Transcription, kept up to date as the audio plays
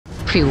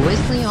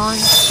Previously on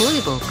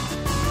Fully Booked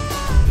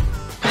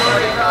สวั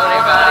สดีครั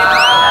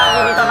บ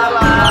ยินดีต้อนรับ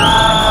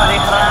สวัสดี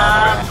ครั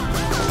บ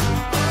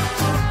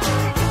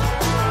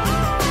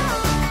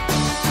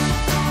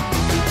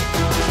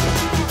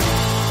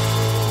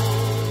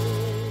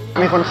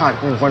มีคนขาด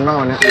1 คนบ้าง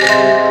วัน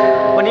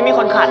นี้มีค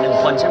นขาด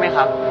1 คนใช่ไหมค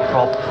รับคร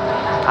บ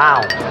อ้าว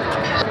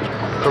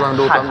กำลัง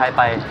ดูขาดใครไ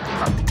ป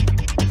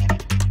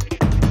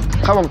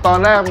ครับผมตอน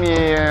แรกมี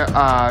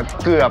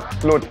เกือบ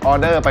หลุดออ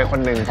เดอร์ไปคน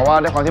หนึ่งเพราะว่า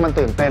ด้วยความที่มัน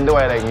ตื่นเต้นด้ว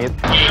ยอะไรอย่างนี้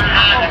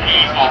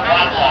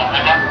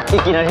อี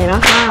กกี่นาทีนะ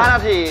5 น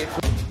าที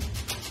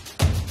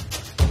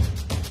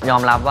ยอ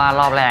มรับว่า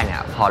รอบแรกเนี่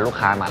ยพอลูก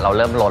ค้ามาเราเ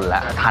ริ่มลนแล้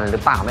วทันหรื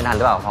อเปล่าไม่ทันห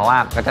รือเปล่าเพราะว่า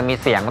ก็จะมี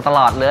เสียงมาตล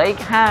อดเลยอี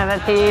ก5 นา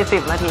ที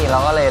10 นาทีเรา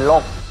ก็เลยล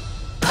ก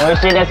โอ้ย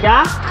ชิเดสกะ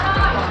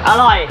อ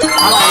ร่อย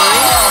ไหม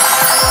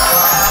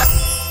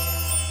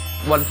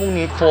วันพรุ่ง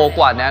นี้โฟก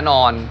ว่าแน่น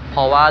อนเพ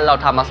ราะว่าเรา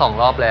ทำมา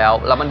2 รอบแ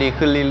ล้วมันดี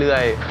ขึ้นเรื่อ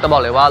ยๆแต่บอ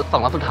กเลยว่า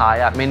2 รอบสุดท้าย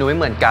เมนูไม่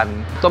เหมือนกัน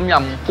ต้มย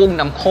ำกุ้ง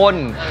น้ำข้น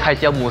ไข่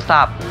เจียวหมู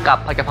สับกับ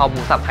ผัดกะเพราหมู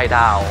สับไข่ด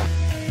าว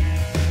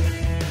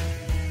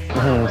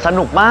ส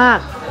นุกมาก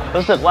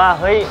รู้สึกว่า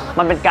เฮ้ย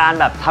มันเป็นการ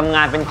แบบทำง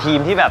านเป็นทีม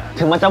ที่แบบ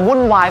ถึงมันจะวุ่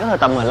นวายก็เถอ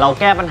ะแต่เหมือนเรา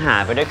แก้ปัญหา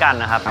ไปด้วยกัน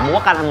นะครับผมว่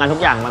าการทำงานทุ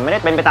กอย่างมันไม่ได้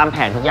เป็นไปตามแผ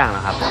นทุกอย่างน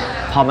ะครับ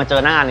พอมาเจ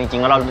อหน้างานจริ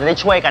งๆแล้วเราได้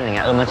ช่วยกันอย่างเ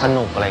งี้ยมันส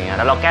นุกอะไรเงี้ย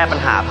แล้วเราแก้ปัญ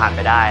หาผ่านไป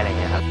ได้อะไร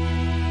เงี้ยครับ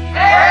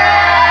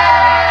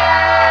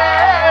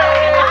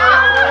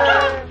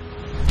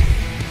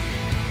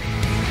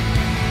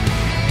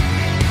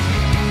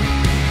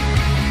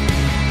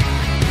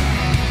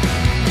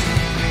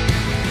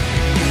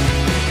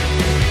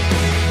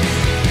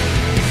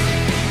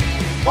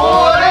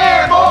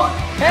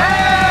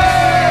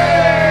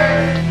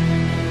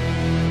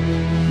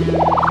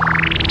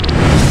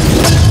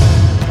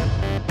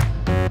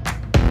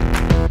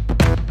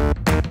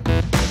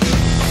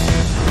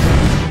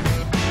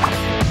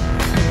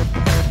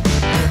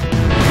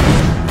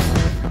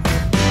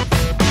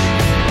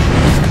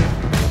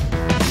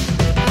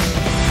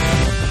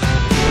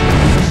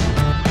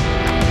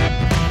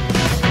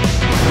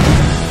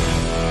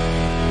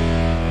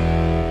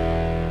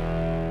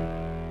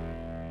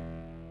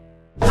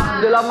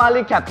เดี๋ยวเรามา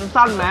รีแคป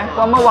สั้นๆไหม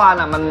ว่าเมื่อวาน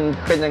มัน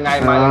เป็นยังไง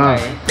มายังไง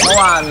เมื่อ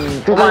วาน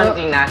จ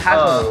ริงๆนะถ้า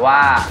สมมติว่า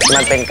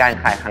มันเป็นการ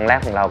ขายครั้งแรก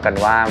ของเรากัน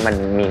ว่ามัน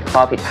มีข้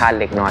อผิดพลาด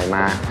เล็กน้อยม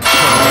าก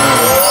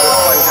ทุก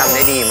คนทำไ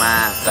ด้ดีมา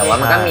กแต่ว่า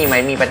มันก็มีไหม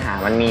มีปัญหา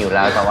มันมีอยู่แ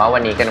ล้วแต่ว่าวั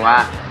นนี้กันว่า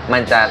มั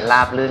นจะร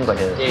าบลื่นกว่า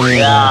เดิม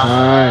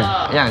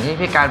อย่างที่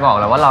พี่การบอก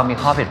แล้วว่าเรามี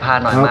ข้อผิดพลาด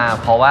น้อยมาก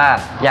เพราะว่า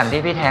อย่าง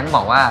ที่พี่แท้งบ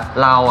อกว่า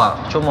เรา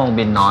ชั่วโมง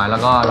บินน้อยแล้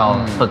วก็เรา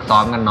ฝึกซ้อ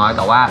มกันน้อยแ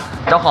ต่ว่า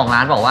เจ้าของร้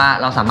านบอกว่า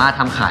เราสามารถ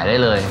ทำขายได้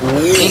เลย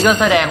นี่ก็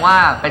แสดงว่า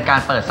เป็นการ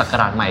เปิดศัก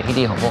ราชใหม่ที่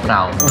ดีของพวกเร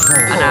า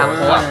อนา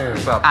คต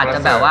อาจจะ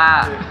แบบว่า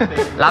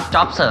รับ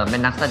จ็อบเสริมเป็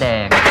นนักแสด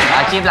ง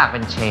อาชีพหลักเป็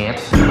นเชฟ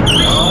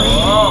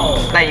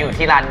แต่อยู่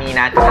ที่ร้านนี้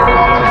นะ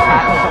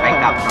ไป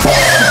กลับ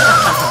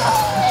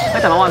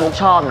แต่เมื่อวานมุก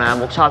ชอบนะ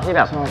มุกชอบที่แ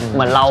บบเห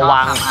มือนเราว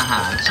างอาห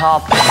ารชอบ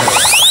ห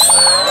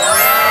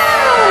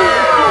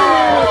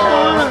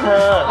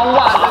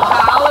วานแต่เ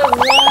ช้าเลย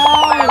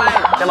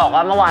จะบอกว่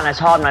าเมื่อวาน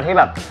ชอบนะที่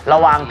แบบเรา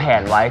วางแผ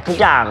นไว้ทุก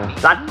อย่าง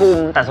รัดกุม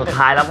แต่สุด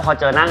ท้ายแล้วพอ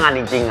เจอหน้างาน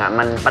จริงๆ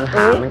มันปัญห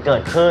ามันเกิ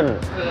ดขึ้น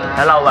แ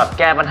ล้วเราแบบ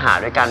แก้ปัญหา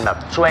ด้วยกันแบบ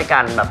ช่วยกั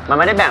นแบบมัน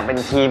ไม่ได้แบ่งเป็น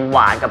ทีมหว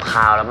านกับค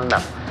าวแล้วมันแบ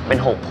บเป็น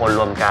6 คน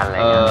รวมกันอะไรเ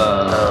งี้ย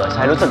ใ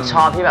ช่รู้สึกช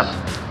อบที่แบบ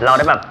เราไ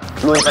ด้แบบ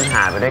ลุยปัญห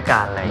าไปด้วยกั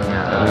นอะไรเงี้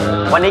ย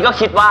วันนี้ก็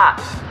คิดว่า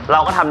เรา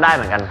ก็ทำได้เ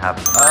หมือนกันครับ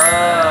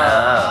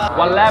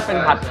วันแรกเป็น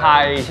ผัดไท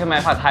ยใช่ไหม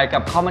ผัดไทยกั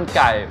บข้าวมันไ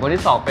ก่วัน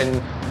ที่2เป็น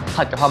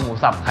ผัดกะเพราหมู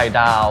สับไข่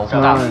ดาว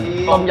กับ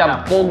ต้มย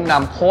ำกุ้งน้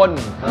ำข้น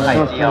ไข่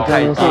เ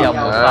จียว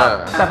หมูสับ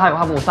แต่ผัดกะเ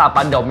พราหมูสับ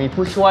เดี๋ยวมี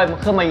ผู้ช่วย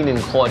เพิ่มมาอีก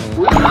1 คน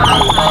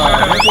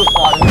นี่คือฟ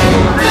อน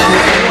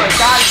หน่วย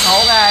ก้านเขา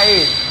ไง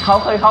เขา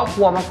เคยเข้าค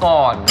รัวมาก่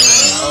อน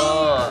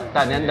แ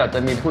ต่เนี้ยเดี๋ยวจะ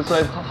มีผู้ช่ว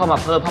ยเข้ามา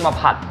เพิ่มเข้ามา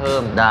ผัดเพิ่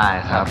มได้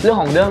ครับเรื่อง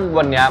ของเรื่อง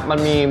วันนี้มัน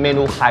มีเม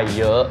นูไข่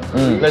เยอะ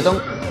เลยต้อง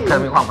เธอ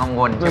มีความกังว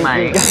ลใช่ไหม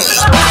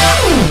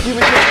พี่ไ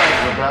ม่เชื่อใจ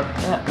ครับ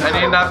อัน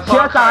นี้นะเ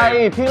ชื่อใจ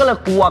พี่ก็เลย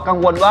กลัวกัง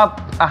วลว่า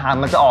อาหาร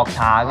มันจะออก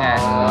ช้าไง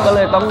ก็เล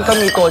ยต้อง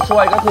มีตัวช่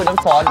วยก็คือน้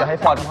ำฟอนเดี๋ยวให้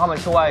ฟอนเข้ามา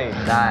ช่วย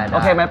ได้โอ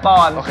เคไหมปอ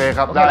นโอเคค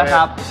รับได้ค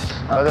รับ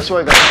เราจะช่ว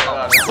ยกัน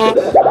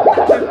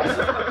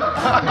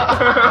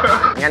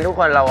งั้นทุก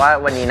คนเราว่า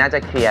วันนี้น่าจะ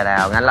เคลียร์แล้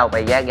วงั้นเราไป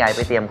แยกย้ายไป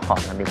เตรียมของ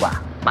กันดีกว่า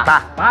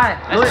ไป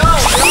ลุย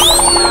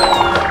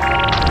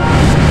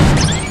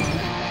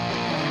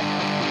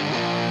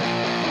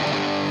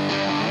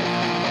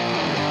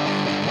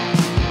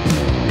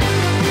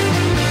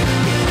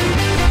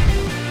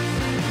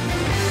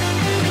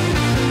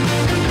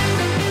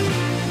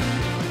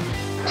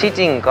ที่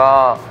จริงก็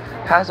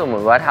ถ้าสมม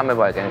ติว่าทำ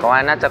บ่อยๆกันก็ว่า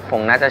น่า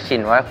จะชิ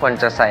นว่าควร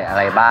จะใส่อะไ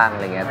รบ้างอะ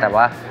ไรเงี้ยแต่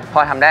ว่าพอ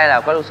ทำได้แล้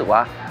วก็รู้สึกว่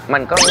ามั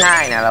นก็ง่า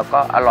ยนะแล้วก็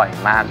อร่อย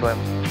มากด้วย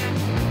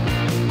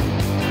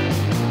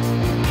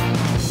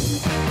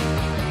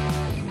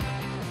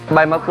ใบ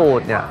มะกรู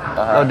ดเนี่ย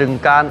เราดึง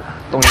ก้าน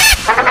ตรงนี้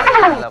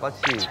แล้วก็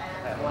ฉีก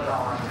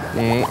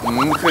นี่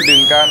คือดึ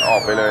งก้านออ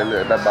กไปเลยเหลื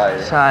อแต่ใบ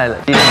ใช่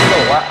ทีนี้เขาบ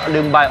อกว่า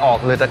ดึงใบออก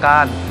เหลือแต่ก้า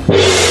น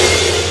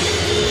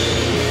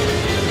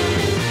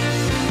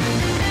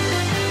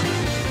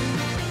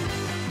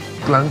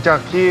จ หลังจาก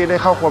ที่ได้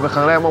เข้าครัวเป็นค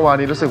รั้งแรกเมื่อวาน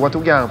นี้รู้สึกว่าทุ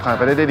กอย่างผ่านไ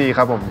ปได้ดีค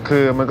รับผมคื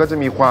อมันก็จะ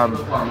มีความ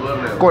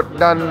กด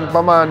ดันป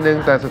ระมาณนึง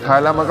แต่สุดท้าย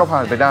แล้วมันก็ผ่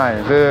านไปได้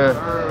คือ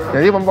อย่า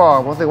งที่ผมบอก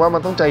ผมรู้สึกว่ามั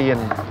นต้องใจเย็น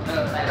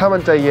ถ้ามั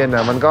นใจเย็นอ่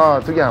ะมันก็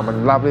ทุกอย่างมัน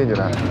ราบรื่นอยู่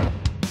แล้ว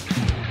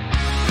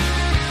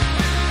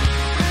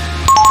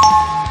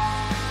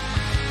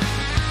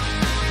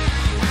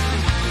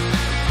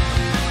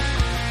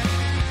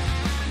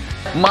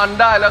มัน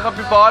ได้แล้วครับ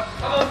พี่ฟอส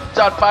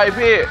จัดไป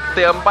พี่เต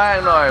รียมแป้ง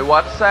หน่อยวั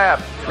ดแซบ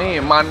นี่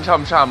มัน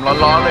ฉ่ำ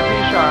ๆร้อนๆเลย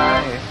พี่ชา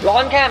ยร้อ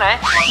นแค่ไหน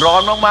ร้อ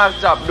นมาก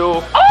ๆจับดู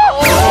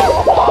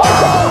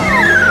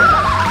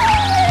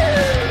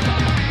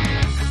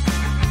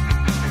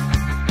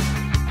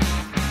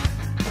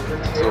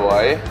สว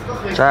ย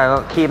ใช่ก็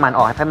ขี้มันอ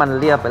อกให้มัน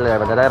เรียบไปเลย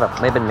มันจะได้แบบ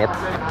ไม่เป็นเม็ด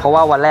เพราะว่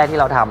าวันแรกที่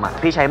เราทำอ่ะ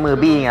พี่ใช้มือ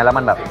บี้ไงแล้ว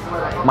มันแบบ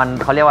มัน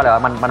เขาเรียกว่าอะไรว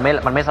ะมัน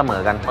ไม่เสม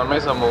อกันมันไม่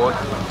สมูท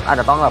อาจ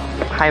จะต้องแบบ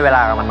ให้เวล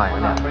ากับมันหน่อย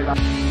เนี่ย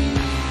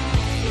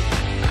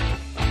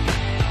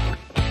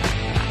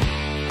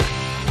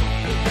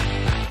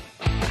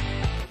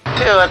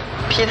พี่เอิร์ธ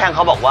พี่แทงเข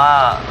าบอกว่า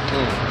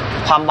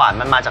ความหวาน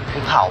มันมาจากพริ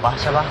กเผาปะ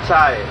ใช่ปะใ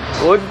ช่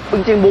โอ้ยจ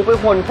ริงๆบุ๊กเป็น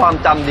คนความ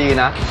จำดี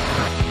นะ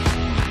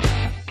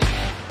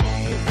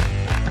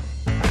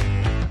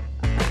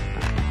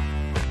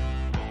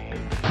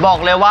บอก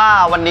เลยว่า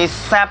วันนี้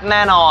แซ่บแ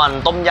น่นอน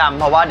ต้มยำ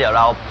เพราะว่าเดี๋ยวเ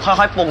ราค่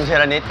อยๆปรุงที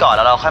ละนิดก่อนแ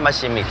ล้วเราค่อยมา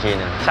ชิมอีกทีห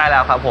นึ่งใช่แล้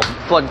วครับผม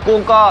ส่วนกุ้ง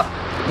ก็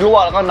ลว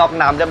กแล้วก็น็อก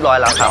น้ำเรียบร้อย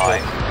แล้วครับ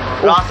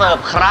รอเสิร์ฟ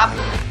ครับ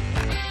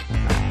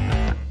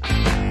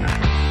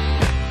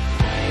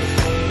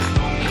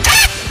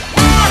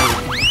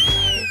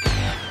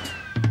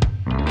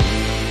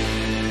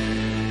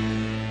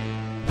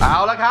เอา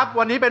ละครับ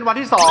วันนี้เป็นวัน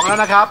ที่2แล้ว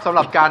นะครับสำห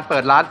รับการเปิ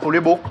ดร้านฟู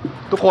ลี่บุ๊ก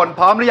ทุกคน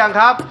พร้อมหรือยัง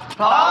ครับ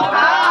พร้อมค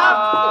รับ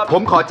ผ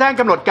มขอแจ้ง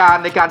กำหนดการ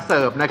ในการเ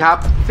สิร์ฟนะครับ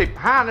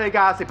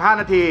 15:15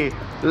 นาที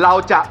เรา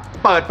จะ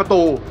เปิดประ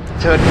ตู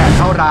เชิญแขกเ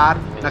ข้าร้าน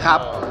นะครับ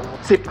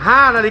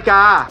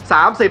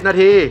 15:30 นา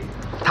ที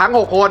ทั้ง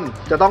6คน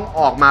จะต้อง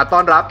ออกมาต้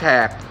อนรับแข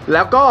กแ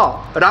ล้วก็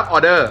รับออ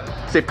เดอร์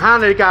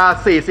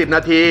 15:40 น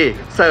าที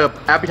เสิร์ฟ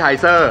แอปเปิลไท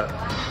เซอร์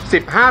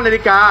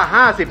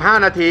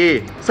 15:55 นาที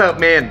เสิร์ฟ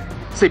เมน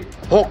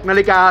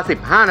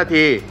16:15 นา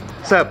ที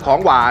เสิร์ฟของ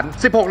หวาน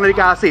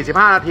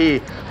 16:45 นาที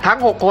ทั้ง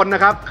6คนน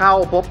ะครับเข้า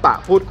พบปะ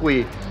พูดคุย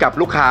กับ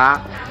ลูกค้า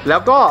แล้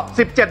วก็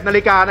 17 นา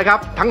ฬิกานะครับ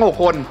ทั้ง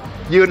6คน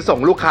ยืนส่ง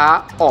ลูกค้า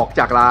ออก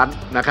จากร้าน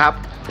นะครับ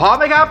พร้อม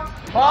ไหมครับ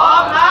พร้อ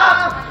มครับ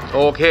โ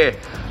อเค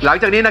หลัง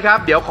จากนี้นะครับ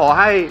เดี๋ยวขอ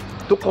ให้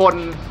ทุกคน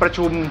ประ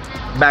ชุม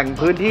แบ่ง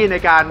พื้นที่ใน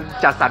การ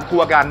จัดสรรครั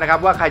วกันนะครับ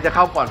ว่าใครจะเ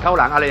ข้าก่อนเข้า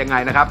หลังอะไรยังไง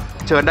นะครับ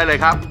เชิญได้เลย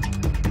ครับ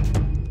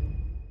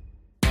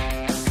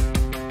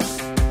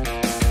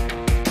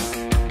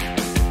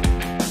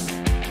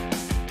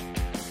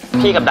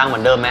พี่กับดังเหมื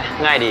อนเดิมไหม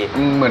ง่ายดี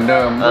เหมือนเ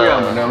ดิมทุกอย่าง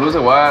เหมือนเดิมรู้สึ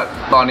กว่า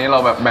ตอนนี้เรา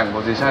แบบแบ่งโพ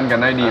สิชันกัน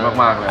ได้ดี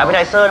มากๆเลยแอปเปิลไท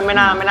เซอร์ไม่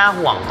น่า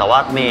ห่วงแต่ว่า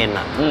เมน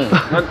อ่ะ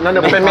นั่น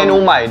เป็นเมนู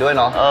ใหม่ด้วย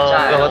เนาะ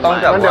เราก็ต้อง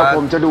แบบว่าเดี๋ยวผ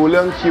มจะดูเ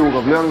รื่องคิว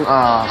กับเรื่อง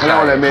เขาเรียก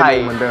ว่าอะไรเมนู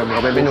เหมือนเดิม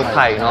ก็เป็นเมนูไ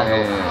ข่เนาะ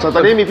ส่วนตอ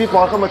นนี้มีพี่ฟ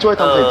อสเข้ามาช่วย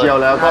ทำไข่เจียว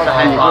แล้วก็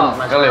ดีขึ้น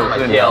ก็เร็ว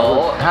ขึ้นเดี๋ยว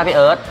ถ้าพี่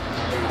เอิร์ธ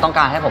ต้อง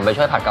การให้ผมไป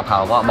ช่วยผัดกะเพรา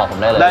ก็บอกผม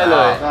ได้เล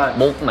ย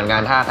บุ๊กเหมือนกั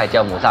นถ้าไข่เจี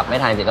ยวหมูสับไม่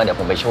ทันจริงก็เดี๋ยว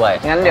ผมไปช่วย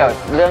งั้นเดี๋ยว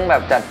เรื่องแบ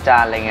บจัดจา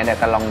นอะไรเงี้ยเดี๋ยว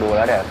กันลองดูแ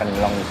ล้วเดี๋ยวกัน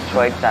ลองช่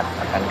วยจัด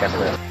กันกระเ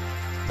ทือน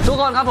ทุก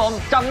คนครับผม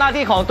จำหน้า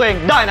ที่ของตัวเอง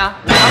ได้นะ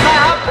ทำได้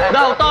ครับเร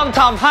าต้อง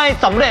ทำให้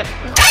สำเร็จ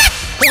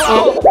พวกเร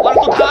าวัน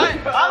สุดท้าย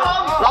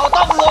เรา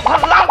ต้องรวม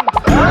พลัง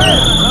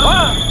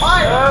ไป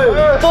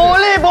ฟู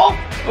ลี่บุ๊ก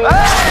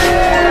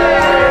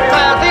แ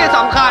ต่ที่ส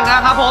ำคัญน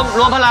ะครับผมร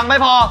วมพลังไม่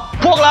พอ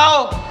พวกเรา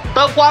เ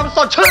ติมความส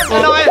ดชื่นห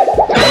น่อย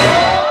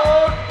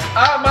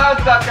มา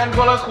จัดกันค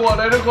นละขวดเ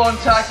ลยทุกคน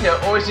ชาเขียว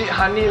โออิชิ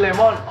ฮันนี่เล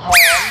มอนหอ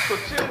มส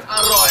ดชื่นอ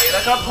ร่อยน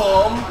ะครับผ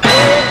ม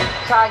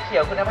ชาเขี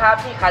ยวคุณภาพ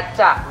ที่คัด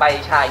จากใบ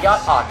ชายอด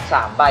อ่อน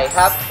3 ใบค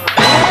รับ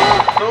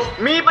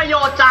มีประโย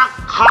ชน์จาก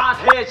คา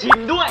เทชิน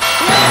ด้วย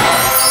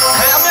แถ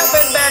มยังเ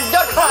ป็นแบรนด์ย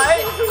อดขาย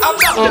อัน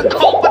ดับ1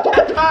ของประเท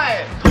ศไทย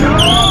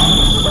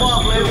บอ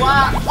กเลยว่า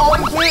โอ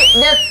อิชิ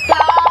เดสก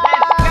า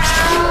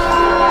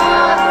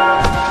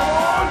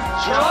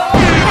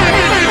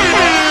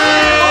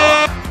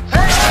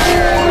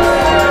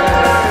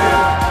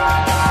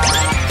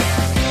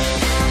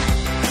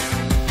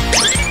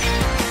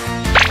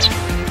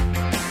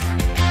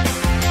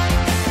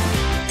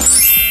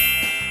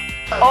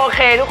โอเค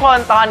ทุกคน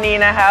ตอนนี้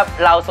นะครับ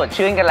เราสด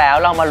ชื่นกันแล้ว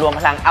เรามารวม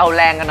พลังเอาแ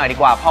รงกันหน่อยดี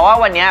กว่าเพราะว่า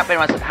วันนี้เป็น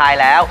วันสุดท้าย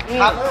แล้ว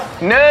ครับ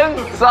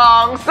1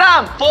 2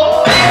 3ฟู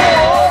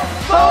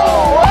สู้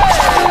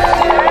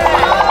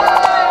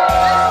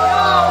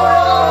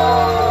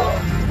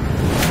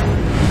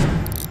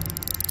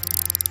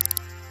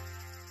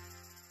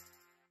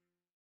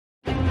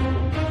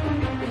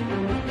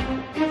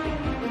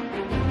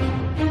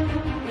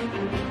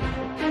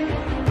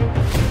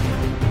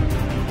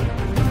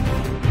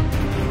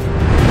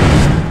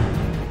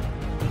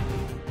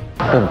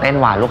ตื่นเต้น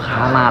หวานลูกค้า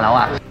มาแล้ว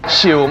อ่ะ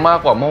ชิลมาก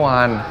กว่าเมื่อวา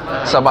น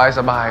ส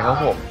บายครับ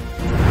ผม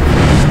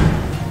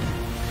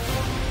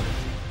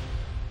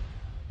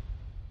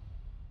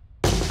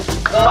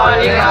สวัส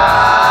ดีครั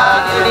บ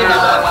ยินดีต้อ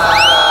นรับ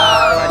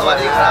สวัส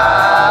ดีครั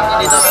บยิน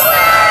ดีต้อนรับส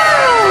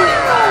วัสดี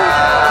ครั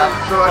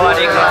บ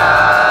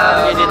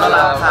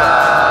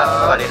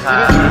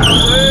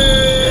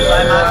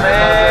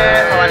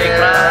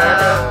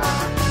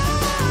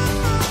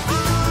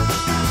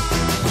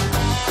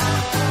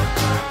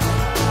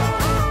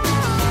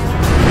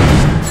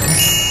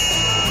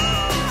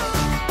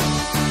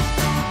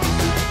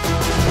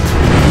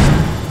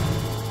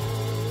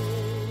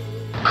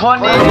คน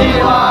นี้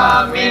ว่า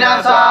มีนา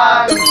ซั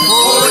งฟู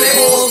ริ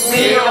บุก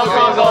นิโยโก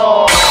โซ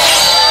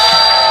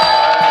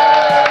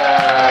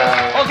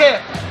โอเค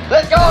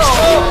let's go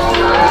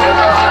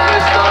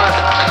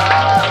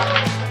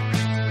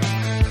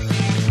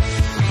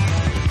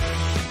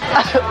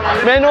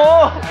เมนู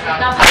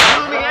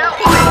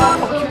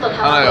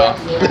อะไรเหรอ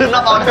ลืมรั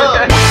บออเดอร์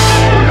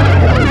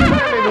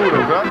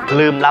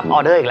ลืมรับออ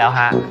เดอร์อีกแล้ว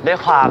ฮะด้วย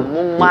ความ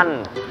มุ่งมั่น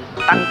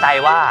ตั้งใจ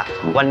ว่า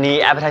วันนี้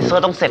แอปเปอร์ไทเซอ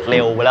ร์ต้องเสร็จเ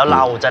ร็วแล้วเร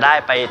าจะได้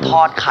ไปท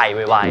อดไข่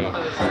ไว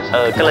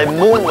ๆก็เลย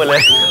มุ่งไปเล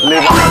ยลื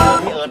มรับออเดอ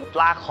ร์พี่เอิร์ธ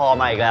ลากคอ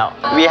มาอีกแล้ว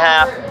we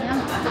have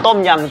ต้ม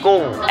ยำกุ้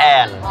งแอ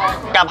น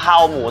กะเพรา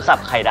หมูสับ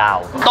ไข่ดาว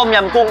ต้มย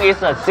ำกุ้ง is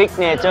a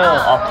signature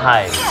of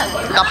Thai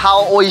กะเพรา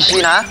โออิชิ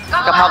นะ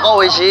กะเพราก็โอ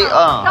อิชิ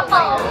กระ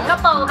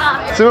เป๋าค่ะ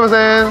ซื้อมาเซ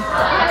น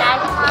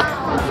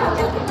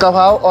กะเพ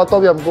ราออต้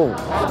มยำกุ้ง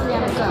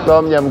ต้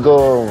มยำ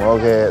กุ้งโอ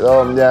เคต้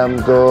มย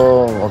ำกุ้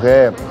งโอเค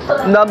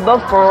number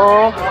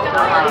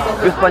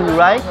 4 this one you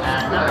right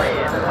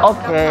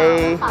okay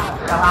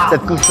the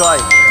good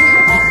choice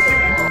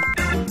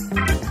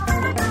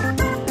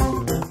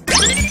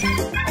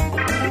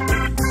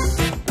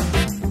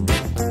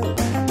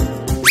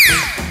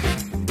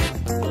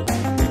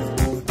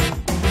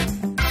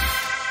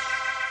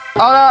เ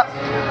อาละ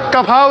ก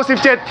ะเพรา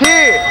17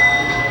 ที่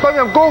ต้ม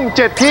ยำกุ้ง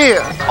7 ที่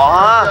อ๋อ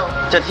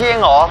7 ที่เอ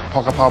งเหรอพ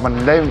อกะเพรามัน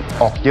ได้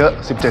ออกเยอะ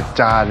17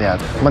 จานเนี่ย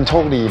มันโช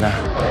คดีนะ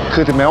คื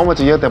อถึงแม้ว่ามัน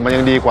จะเยอะแต่มัน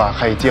ยังดีกว่าไ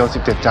ข่เจียว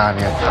17 จาน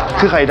เนี่ย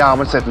คือไข่ดาว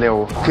มันเสร็จเร็ว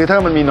คือถ้า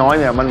มันมีน้อย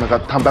เนี่ยมันเหมือนกั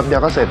บทำแป๊บเดีย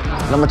วก็เสร็จ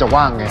แล้วมันจะ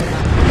ว่างไง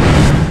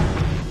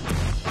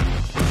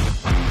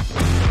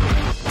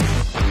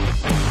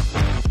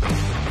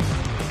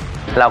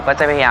เราก็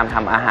จะพยายามท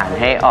ำอาหาร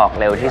ให้ออก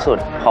เร็วที่สุด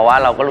เพราะว่า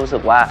เราก็รู้สึ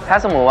กว่าถ้า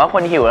สมมติว่าค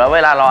นหิวแล้วเว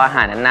ลารออาห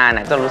ารนาน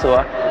ๆจะรู้สึก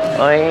ว่า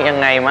เอ้ยยัง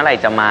ไงเมื่อไหร่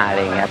จะมาอะไร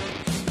อย่างเงี้ย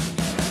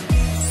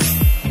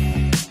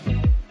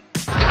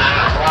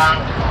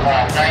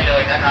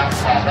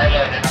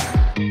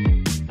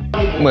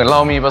เหมือนเรา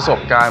มีประสบ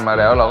การณ์มา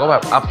แล้วเราก็แบ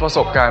บอัพประส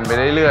บการณ์ไป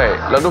เรื่อย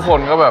ๆแล้วทุกคน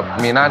ก็แบบ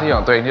มีหน้าที่ข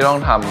องตัวเองที่ต้อง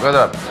ทำก็จะ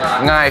แบบ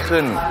ง่าย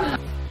ขึ้น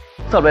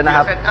สดเลยนะค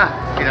รับ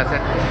กินเสร็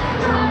จ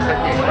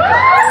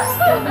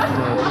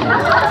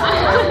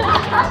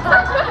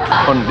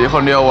คนเ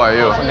ดียวไหว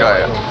อยู่ไก่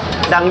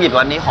ดังหยิบ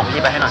วันนี้ของ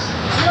พี่ไปให้หน่อย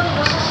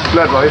เ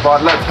ลิศว่ะพี่ฟอส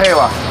เลิศเท่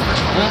ว่ะ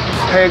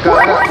เท่เกิ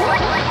น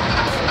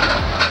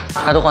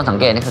ถ้าทุกคนสัง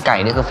เกตนี่คือไก่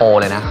นี่คือโฟ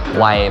เลยนะ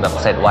ไวแบบ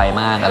เสร็จไว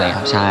มากอะไรค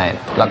รับใช่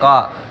แล้วก็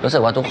รู้สึ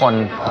กว่าทุกคน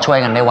ช่วย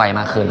กันได้ไว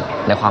มากขึ้น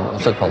ในความ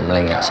รู้สึกผมอะไร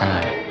เงี้ยใช่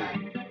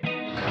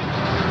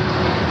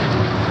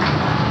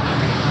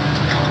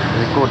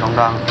นี่กูดน้อง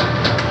ดัง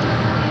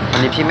วัน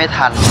นี้พี่ไม่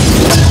ทัน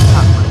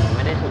ไ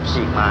ม่ได้ถูก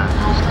ฉีกมา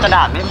กระด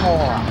าษไม่พอ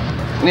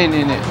นี่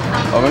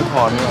เอาไม่พ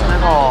อนี่ไม่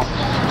พอ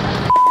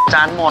จ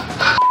านหมด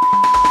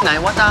ไหน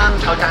ว่าจาน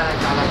เอาจานอะ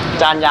ไร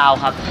จานยาว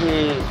ครับพี่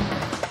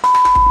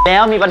แล้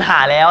วมีปัญหา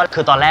แล้วคื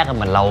อตอนแรกเ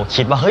หมือนเรา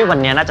คิดว่าเฮ้ยวัน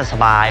นี้น่าจะส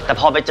บายแต่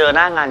พอไปเจอห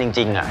น้างานจ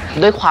ริงๆอ่ะ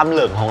ด้วยความเห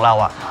ลืองของเรา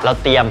อ่ะเรา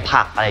เตรียม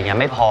ผักอะไรเงี้ย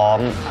ไม่พร้อม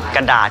ก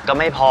ระดาษก็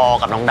ไม่พอ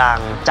กับน้องดัง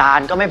จาน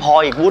ก็ไม่พอ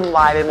อีกวุ่นว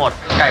ายไปหมด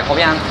ไก่ครบ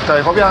ยังไก่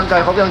ครบยังจ้า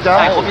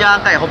ไก่ครบยัง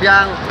ไก่ครบยั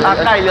ง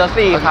ไก่เหลือ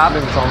4ครับ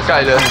ไก่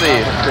เหลือ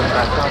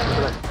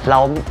4เรา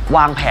ว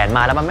างแผนม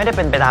าแล้วมันไม่ได้เ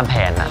ป็นไปตามแผ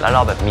นอ่ะแล้วเร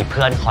าแบบมีเ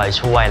พื่อนคอย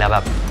ช่วยแล้วแบ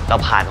บเรา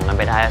ผ่านตรงนั้น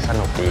ไปได้ส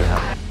นุกดีครั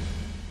บ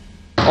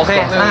โอเค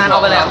งานเอา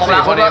ไปเลยครบแล้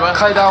ว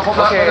ไข่ดาวครบแ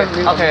ล้ว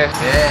โอเค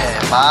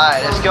ไป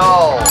let's go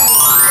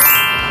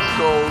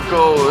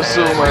go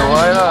สู้ไม่ไหว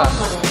ล่ะ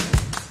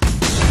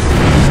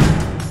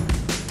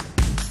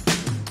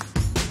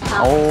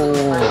โ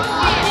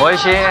อ้ย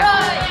ชิ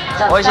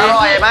อ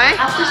ร่อยไหม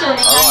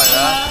อร่อยน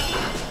ะ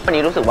วัน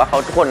นี้รู้สึกว่า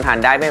ทุกคนทาน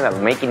ได้ไม่แบบ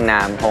ไม่กินน้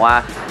ำเพราะว่า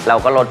เรา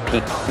ก็ลดพริ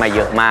กมาเย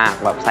อะมาก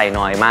แบบใส่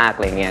น้อยมากอ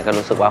ะไรเงี้ยก็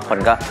รู้สึกว่าคน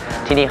ก็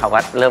ที่นี่เขาก็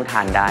เริ่มท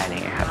านได้อะไร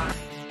เงี้ยครับ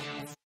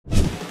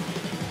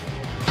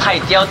ไข่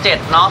เจียว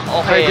7เนาะโอ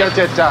เคไข่เจียว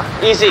7จ้ะ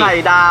ไข่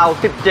ดาว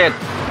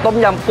17ต้ม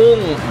ยำกุ้ง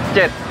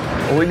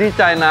7โอ้ยดี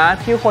ใจนะ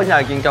ที่คนอยา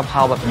กกินกะเพร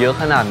าแบบเยอะ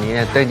ขนาดนี้เ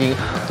นี่ยแต่จริง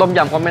ต้มย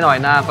ำก็ไม่น้อย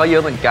หน้าก็เยอ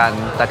ะเหมือนกัน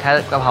แต่แค่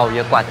กะเพราเย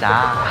อะกว่าจ้า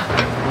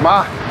มา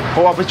ผ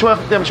มเอาไป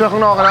เตรียมช่วยข้า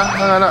งนอกกันนะ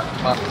ถ้างั้นอะ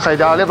ไข่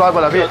ดาวเรียบร้อยหม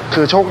ดแล้วพี่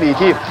คือโชคดี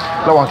ที่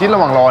ระหว่า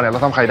งรอเนี่ยเรา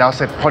ทำไข่ดาวเ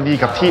สร็จพอดี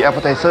กับที่แอปเปอ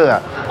ร์ไทเซอร์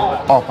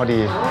ออกพอ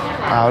ดี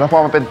แล้วพอ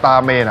มันเป็นตา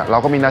เมนเรา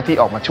ก็มีหน้าที่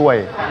ออกมาช่วย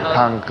ท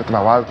างแบ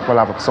บว่าเวล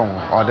าแบบส่ง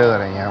ออเดอร์อ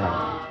ะไรอย่างเงี้ยครับ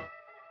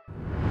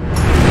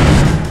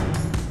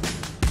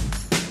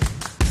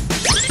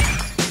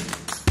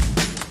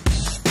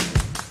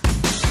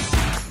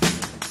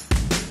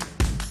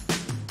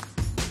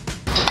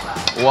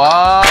ว้า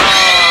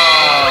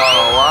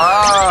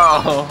ว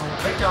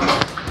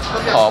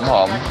ห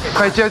อมไ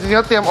ข่เจียวจริงๆแ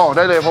ล้วเตรียมออกไ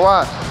ด้เลยเพราะว่า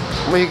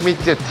มี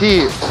7 ที่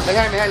ไม่ใ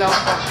ห้แล้ว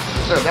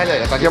เสิร์ฟได้เลย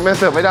แต่ยังไม่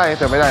เสิร์ฟไม่ได้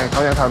เข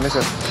ายังทำไม่เส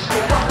ร็จ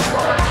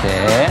โอเค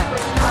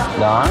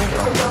ดอน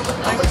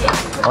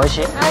โอ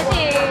ชิ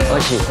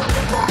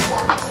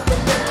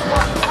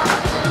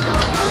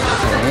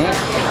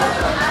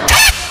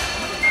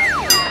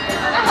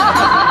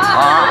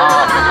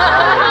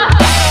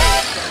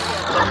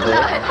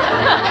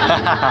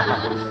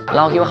เร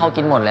าคิดว่าเขา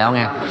กินหมดแล้วไ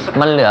ง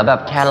มันเหลือแบบ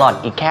แครอท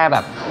อีกแค่แบ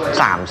บ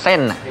3 เส้น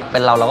อ่ะเป็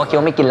นเราก็คิด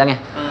ว่าไม่กินแล้วไง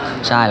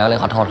ใช่แล้วเลย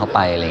ขอโทษเขาไป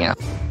อะไรเงี้ย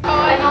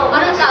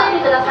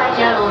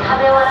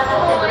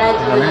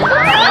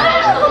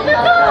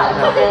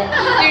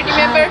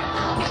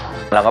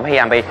เราก็พยา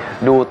ยามไป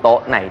ดูโต๊ะ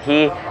ไหน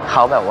ที่เข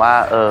าแบบว่า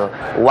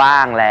ว่า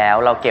งแล้ว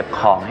เราเก็บ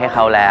ของให้เข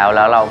าแล้ว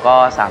เราก็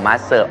สามารถ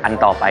เสิร์ฟอัน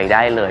ต่อไปไ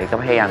ด้เลยก็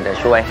พยายามจะ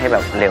ช่วยให้แบ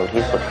บเร็ว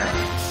ที่สุด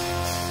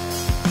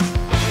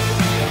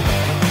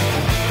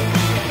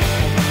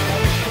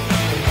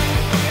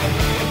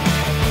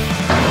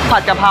ผั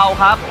ดกะเพรา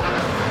ครับ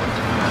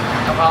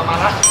กะเพรามา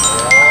ละ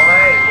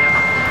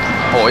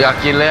โหอยาก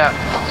กินเลยอะ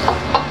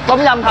ต้ม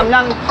ยำทำ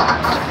ยัง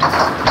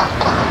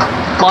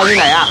ปอนอยู่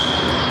ไหนอะ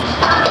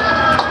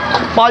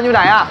ปอนอยู่ไห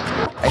นอะ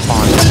ไอปอ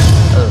น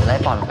แล้วไอ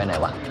ปอนไปไหน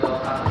วะ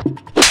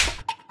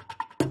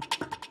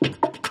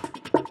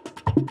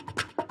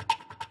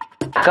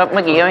ก็เ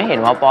มื่อกี้ก็ไม่เห็น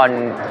ว่าปอน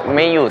ไ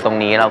ม่อยู่ตรง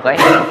นี้เราก็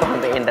เห็นปอน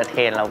ไปเอนเตอร์เท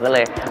นเราก็เล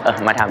ย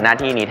มาทำหน้า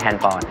ที่นี้แทน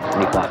ปอน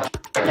ดีกว่า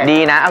ดี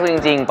นะเอาจ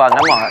ริงๆปอน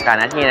ก็เหมาะกับการ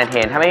หน้าที่เอนเตอร์เท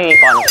นถ้าไม่มี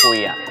ปอนคุย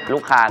อ่ะลู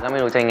กค้าก็ไม่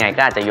รู้จะยังไง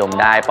ก็อาจจะยม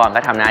ได้ปอนก็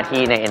ทำหน้า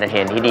ที่ในเอนเตอร์เท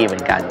นที่ดีเหมื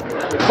อนกัน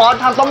ปอน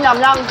ทำต้มย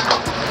ำยัง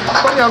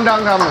ต้มยำดัง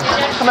ท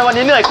ทำไมวัน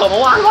นี้เหนื่อยกว่าเมื่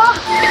อวานวะ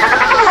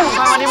ทำไ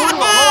มวันนี้วุ่น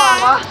กว่าเมื่อวาน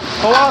วะ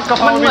เพราะว่ากะ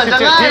เพราเหมือนจะ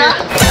ง่ายนะ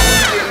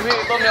พี่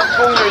ต้มยำ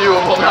กุ้งอยู่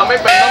ๆผมทำไม่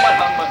เป็นต้องมา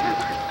ท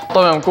ำ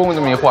ต้มยำกุ้งจ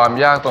ะมีความ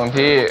ยากตรง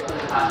ที่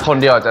คน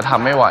เดียวจะท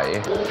ำไม่ไหว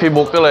พี่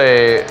บุ๊กก็เลย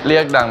เรี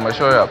ยกดังมา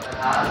ช่วยแบบ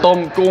ต้ม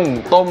กุ้ง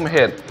ต้มเ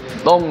ห็ด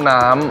ต้ม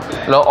น้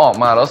ำแล้วออก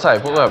มาแล้วใส่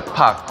พวกแบบ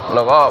ผักแ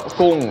ล้วก็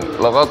กุ้ง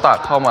แล้วก็ตัก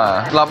เข้ามา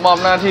รับมอบ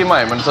หน้าที่ให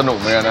ม่มันสนุก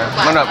เหมือนกันนะ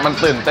มันแบบมัน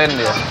ตื่นเต้น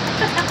ดี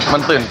มั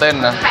นตื่นเต้น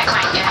นะ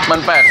มัน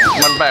แปล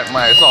กให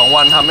ม่2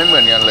 วันทำไม่เหมื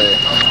อนกันเลย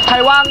ใคร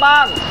ว่างบ้า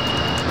ง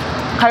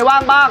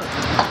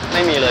ไ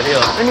ม่มีเลยพี่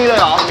ไม่มีเลย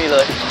เหรอไม่มีเล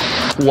ย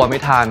กลัวไม่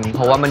ทันเพ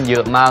ราะว่ามันเยอ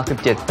ะมาก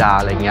17 จาน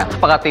อะไรเงี้ย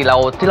ปกติเรา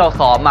ที่เรา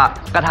ซ้อมอ่ะ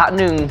กระทะ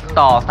1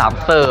 ต่อ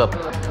 3 เสิร์ฟ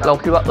เรา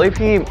คิดว่า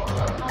พี่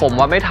ผม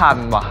ว่าไม่ทัน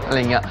ว่ะอะไร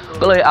เงี้ย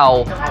ก็เลยเอา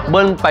เ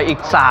บิ้ลไปอีก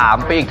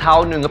3ไปอีกเท่า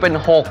นึงก็เป็น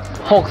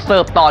6เสิ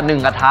ร์ฟต่อ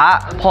1กระทะ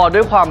พอด้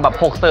วยความแบบ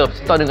6เสิร์ฟ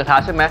ต่อ1กระทะ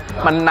ใช่ไหม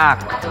มันหนัก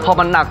พอ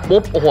มันหนัก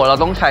ปุ๊บโอ้โหเรา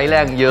ต้องใช้แร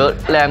งเยอะ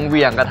แรงเห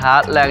วี่ยงกระทะ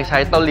แรงใช้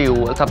ตะหลิว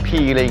ทัพ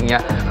พีอะไรอย่างเงี้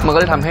ยมันก็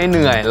เลยทำให้เห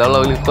นื่อยแล้วเรา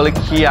ก็เลย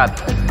เครียด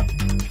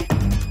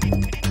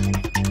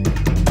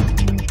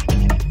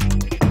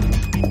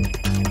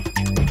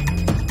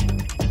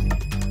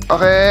โอ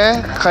เค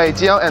ไข่เ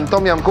จียวแอนต้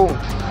มยำกุ้ง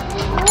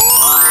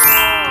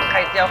ไ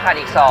ข่เจียวขาด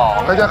อีก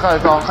2เขาจะข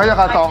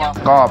าด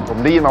2ก็ผม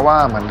ได้ยินมาว่า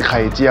เหมือนไ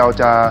ข่เจียว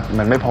จะเห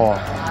มือนไม่พอ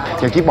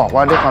อย่างที่บอกว่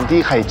าด้วยความที่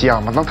ไข่เจียว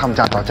มันต้องทำจ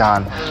านต่อจาน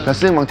แล้ว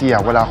ซึ่งบางที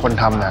เวลาคน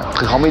ทำเนี่ย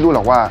คือเขาไม่รู้หร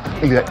อกว่า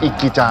เหลืออีก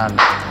กี่จาน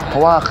เพรา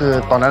ะว่าคือ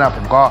ตอนนั้นผ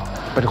มก็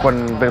เป็น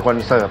คน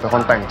เสิร์ฟเป็นค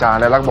นแต่งจาน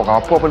แล้วบอก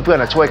ว่าพวกเพื่อ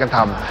นๆช่วยกันท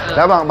ำแ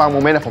ล้วบางโม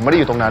เมนต์ผมไม่ได้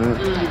อยู่ตรงนั้น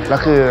แล้ว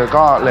คือ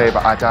ก็เลยแบ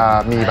บอาจจะ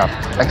มีแบบ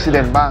อุบิเห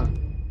ตุบ้าง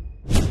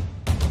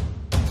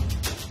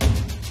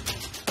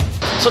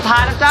สุดท้า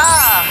ยแล้วจ้า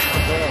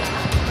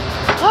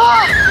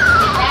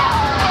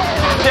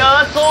พี่เอิ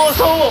ร์ธสู้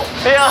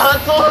พี่เอิร์ธ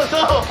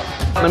สู้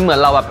มันเหมือน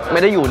เราแบบไ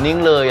ม่ได้อยู่นิ่ง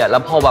เลยอ่ะแล้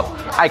วพอแบบ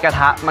ไอกระ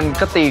ทะมัน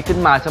ก็ตีขึ้น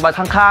มาใช่ไหม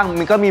ข้างๆ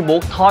มันก็มี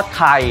บุ๊กทอดไ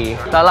ข่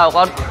แล้วเรา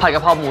ก็ผัดก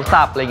ะเพราหมู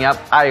สับอะไรเงี้ย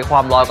ไอควา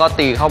มร้อนก็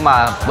ตีเข้ามา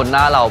บนห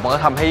น้าเรามันก็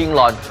ทำให้ยิ่ง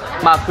ร้อน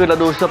มากขึ้นเรา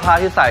ดูเสื้อผ้า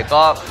ที่ใส่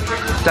ก็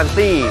จัง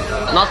ซี่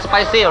not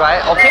spicy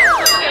right okay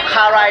ค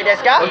ารายเด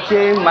สกะ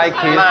okay my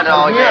kid มา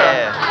โอเค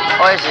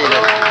โอ้ยสิ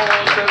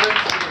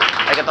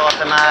ไอกระโต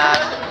สมา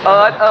เอิ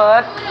ร์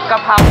ธกะ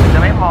เพราจะ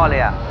ไม่พอเล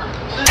ยอ่ะ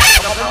จ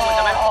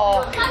ะไม่พอ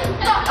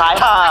ขาย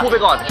ค่ะพูดไป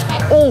ก่อน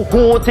โอ้โห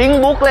ทิ้ง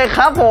บุ๊กเลยค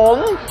รับผม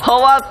เพราะ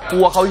ว่าก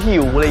ลัวเขาหิ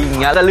วอะไรอย่าง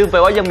เงี้ยแต่ลืมไป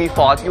ว่ายังมีฟ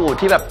อสอยู่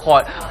ที่แบบ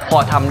พอ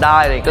ทำได้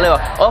เลยก็เลยแบ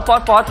บฟ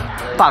อส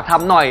ฝากท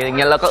ำหน่อยอะไรเ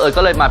งี้ยแล้วก็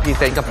ก็เลยมาพรีเ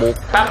ซนต์กับบุ๊ก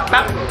แ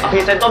ป๊บพรี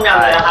เซนต์ต้มย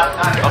ำเลยนะครับ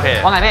โอเค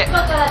ว่าไงพี่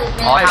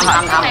อ๋อท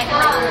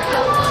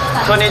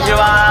ำโคนิจิ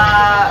วะ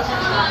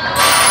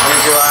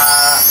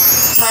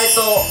ไทโต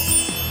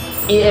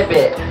อิเอเบ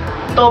ะ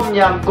ต้ม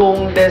ยำกุ้ง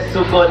เด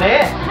ซุโกเน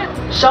ะ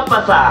ชอบภ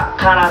าษา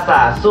คาราซา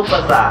ซุปภ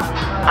าษา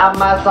อา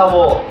มาซาโว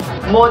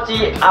โมจิ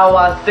อาว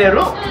าเซ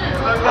รุ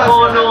โค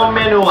โนเม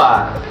นุวะ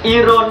อิ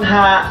โรนฮ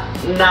า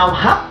นาว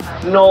ฮะ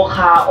โนค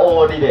าโอ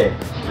ริเด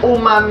อุ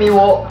มามิโว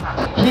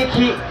ฮิ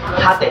คิ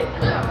ทาเตะ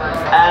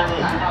and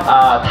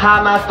ทา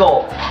มาโกะ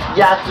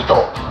ยากิโต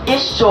ะอิ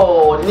โช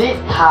นิ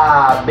ทา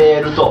เบ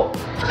รุโตะ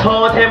โท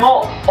เทโม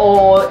โอ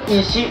อิ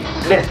ชิ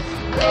เดส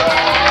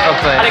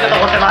ありがとう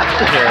ございます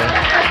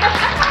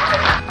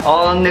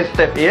Next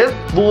step is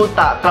บูต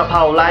ะกะเพร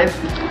าไลฟ์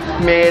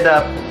made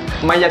up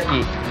มายากิ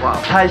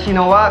ไทชิโน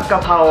ะวะกะ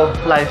เพรา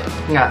ไลฟ์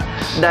งะ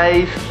ได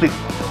สึ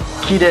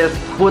คิเดส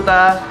บูต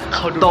ะ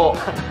โต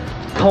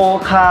โท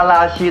คาร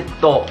าชิ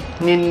โตะ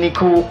นินนิ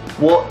คุ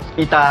โว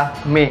อิตา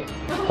เมะ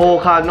โฮ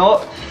คาโนะ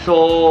โซ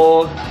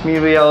มิ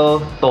เรียล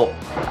โตะ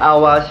อา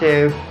วาเช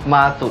ม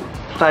าสุ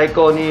ไซโก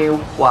นิ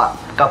วะ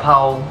กะเพรา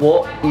โว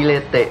อิเล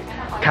เตะ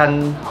คัน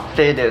เซ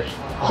เดส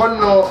こ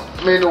の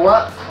メニューは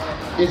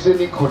いず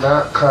に粉香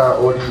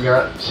り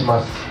がし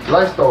ます。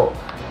ライスと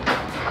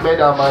目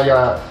玉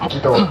焼き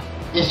と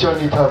一緒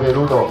に食べ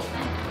ると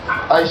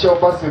相性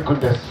バスくん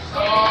です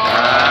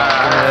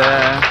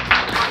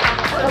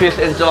Please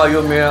enjoy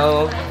your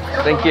meal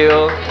Thank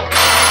you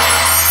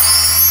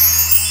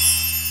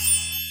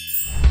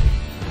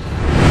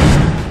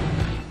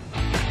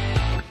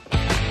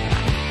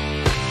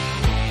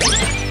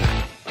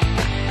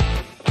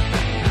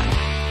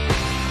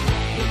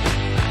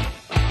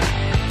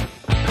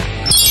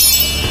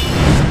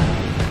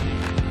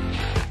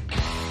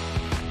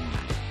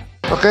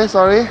Okay,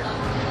 sorry.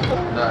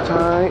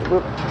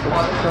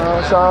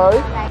 Sorry.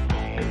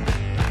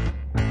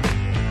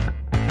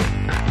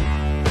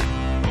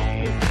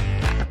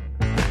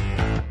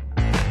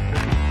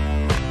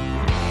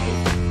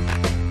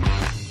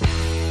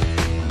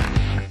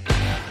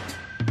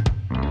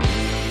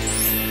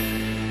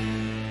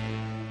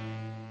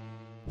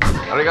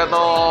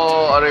 Arigato.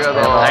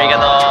 Arigato.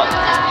 Arigato.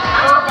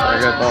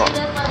 Arigato.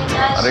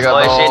 Arigato.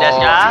 美味しいです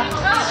か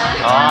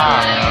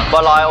บั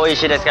วลอยโออิ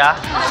ชิเดสกะ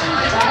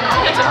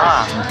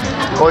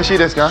美味しい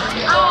ですか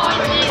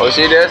美味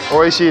しいです。美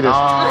味しいです。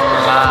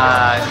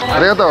あ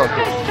りがとう。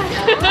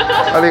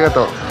ありが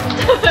とう。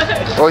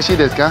美味しい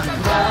ですか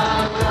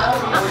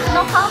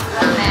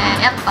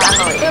やっぱ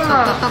でも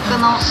トクトク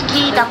の好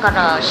きだか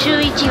ら週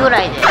1ぐ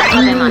らいで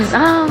食べます。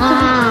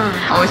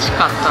美味し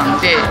かったん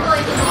で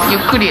ゆっ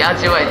くり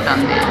味わえた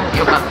んで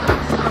よかったで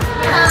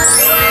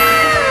す。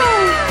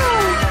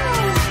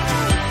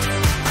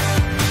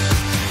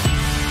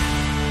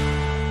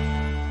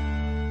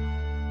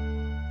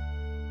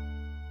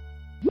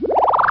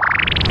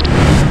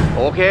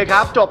โอเคค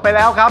รับจบไปแ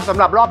ล้วครับสำ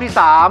หรับรอบที่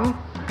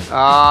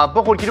3พ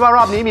วกคุณคิดว่าร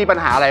อบนี้มีปัญ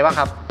หาอะไรบ้าง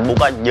ครับบุ๊ก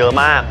ก็เยอะ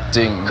มากจ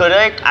ริงคือ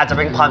ด้วยอาจจะเ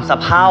ป็นความสะ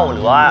เพร่าห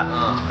รือว่า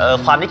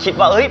ความที่คิด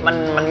ว่าเอ้ย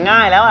มันง่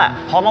ายแล้วอะ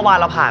เพราะเมื่อวาน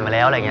เราผ่านมาแ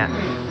ล้วอะไรเงี้ย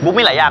บุ๊ก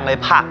มีหลายอย่างเลย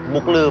ผัก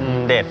บุ๊กลืม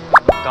เด็ด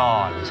ก่อ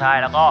นใช่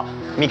แล้วก็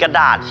มีกระ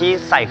ดาษที่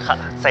ใ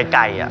ส่ไ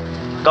ก่อะ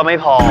ก็ไม่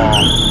พอ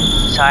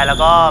ใช่แล้ว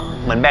ก็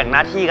เหมือนแบ่งหน้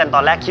าที่กันต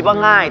อนแรกคิดว่า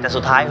ง่ายแต่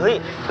สุดท้ายเฮ้ย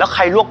แล้วใค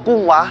รลวกกุ้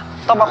งวะ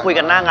ต้องมาคุย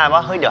กันหน้างานว่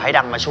าเฮ้ยเดี๋ยวให้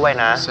ดังมาช่วย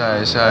นะใช่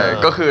ใช่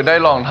ก็คือได้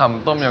ลองท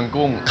ำต้มยำ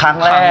กุ้งครั้ง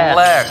แร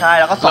กใช่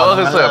แล้วก็สอนแล้วก็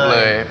คือเสิร์ฟเล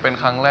ยเป็น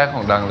ครั้งแรกข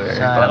องดังเลย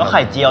แล้วก็ไ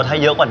ข่เจียวถ้า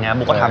เยอะกว่านี้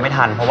บุ๊กก็ทำไม่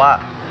ทันเพราะว่า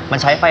มัน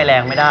ใช้ไฟแร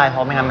งไม่ได้เพรา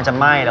ะไม่งั้นมันจะ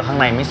ไหม้แล้วข้าง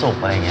ในไม่สุก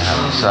อะไรอย่างเงี้ยครับ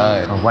ใช่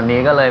วันนี้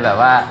ก็เลยแบบ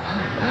ว่า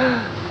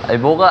ไอ้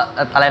บุ๊กก็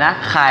อะไรนะ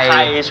ไข่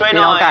ช่วยห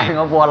น่อยน้องไก่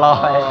ก็บัวลอ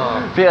ย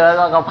พี่เอิร์ธ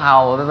ก็กะเพรา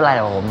ไม่เป็นไรแ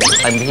ต่ผม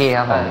เต็มที่ค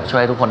รับผมช่ว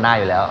ยทุกคนได้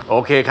อยู่แล้วโอ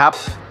เคครับ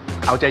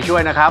เอาใจช่ว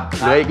ยนะครับ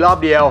เหลืออีกรอบ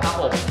เดียว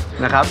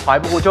นะครับขอให้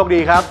พวกคุณโชคดี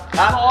ครับ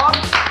ครับผม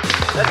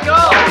Let's go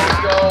Let's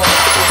go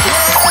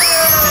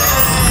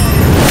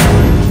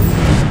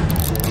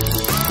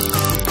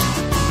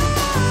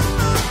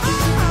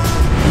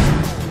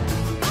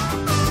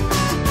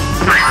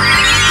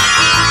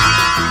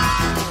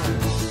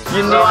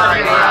ยินดี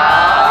ครั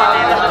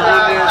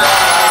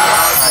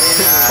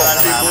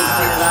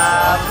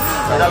บ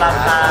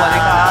สวัสดี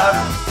ครับ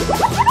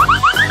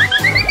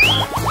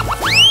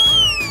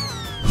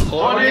こ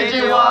んにち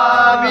は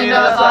皆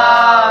さ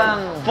ん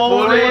フ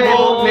リーブ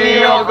ックに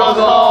ようこ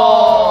そ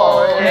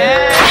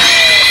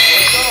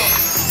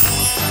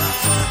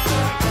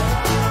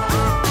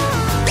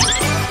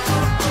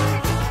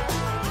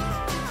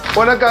お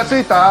腹す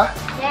いた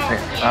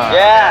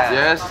Yeah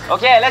Yes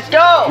Okay let's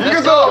go 行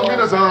くぞ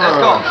皆さん Let's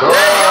go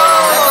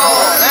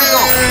Let's go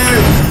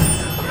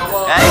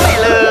ไม่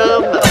ลื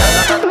ม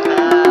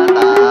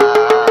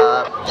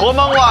โค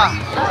มังวะ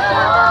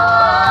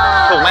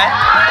ถูกไหม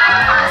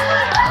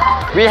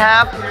We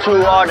have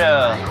two order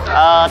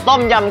ต้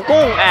มยำ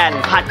กุ้ง and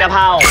ผัดกะเพ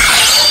รา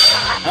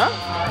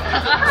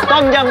ต้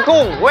มยำ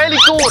กุ้ง very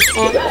good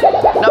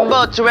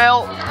number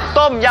 12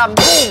ต้มย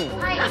ำกุ้ง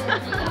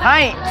ให้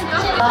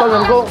ต้มย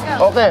ำกุ้ง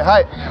โอเคให้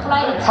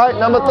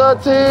number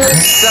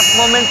 13 Just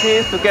moment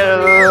please together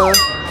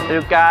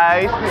you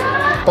guys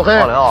โอเค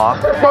พอเลยเหรอ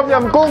ต้มย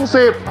ำกุ้ง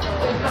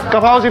10กะ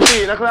เพรา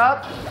14นะครับ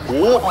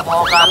พอ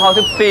ๆกันกะเพรา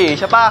14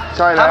ใช่ป่ะใ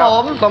ช่แล้วครับผ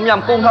มต้มย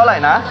ำกุ้งเท่าไหร่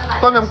นะ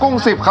ต้มยำกุ้ง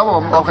10ครับผ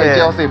มโอเคเ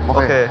จียว10โอ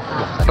เค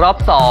รอบ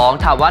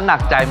2ถามว่าหนั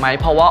กใจไหม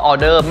เพราะว่าออ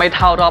เดอร์ไม่เ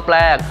ท่ารอบแร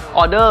กอ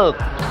อเดอร์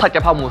ผัดก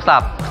ะเพราหมูสั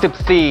บ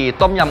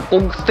14ต้มยำ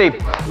กุ้ง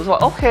10รู้สึกว่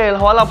าโอเคเ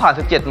พราะว่าเราผ่าน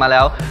17มาแล้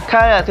วแ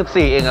ค่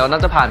14เองเราน่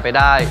าจะผ่านไปไ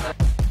ด้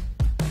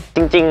จ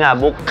ริงๆอ่ะ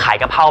บุ๊กขาย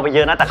กะเพราไปเย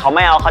อะนะแต่เขาไ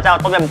ม่เอาเขาจะเอา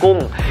ต้มยำกุ้ง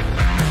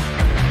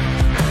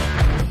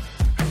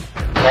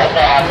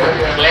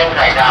เล่นไ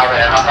ข่ดาวเลย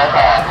นะครับเขา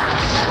ต่อ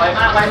ไว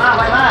มาก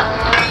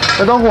ไ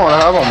ม่ต้องห่วงนะ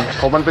ครับ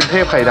ผมมันเป็นเท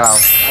พไข่ดาว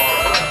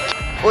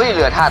อุ้ยเห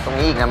ลือถาดตรง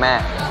นี้อีกนะแม่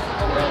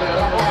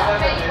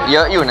เย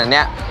อะอยู่นะเ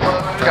นี่ย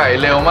ไก่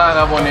เร็วมากค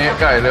รับวันนี้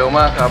ไก่เร็วม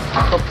ากครับ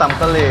ต้มตำ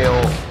ก็เร็ว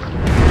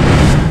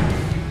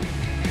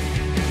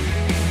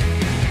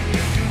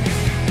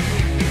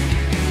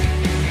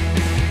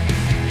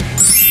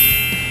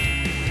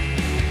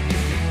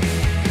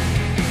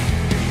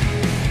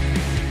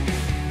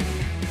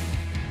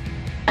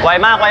ไว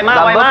มาก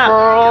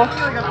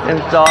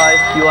Enjoy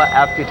your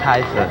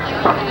appetizer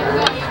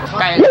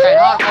ไก่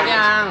ทอดเขา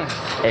ยัง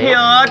พี่เ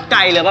อิร์ธไ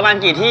ก่เหลือประมาณ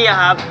กี่ที่อะ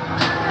ครับ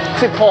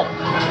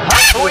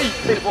16 โอ้ย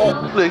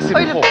16เหลือ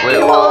16เลย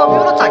พี่ว่า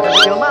เราจ่ายกัน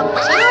เยอะมาก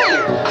ใช่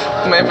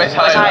ไม่ใ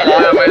ช่แล้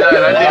วไม่ใช่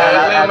แล้วจริง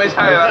ไม่ใ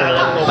ช่แล้ว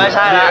ไม่ใ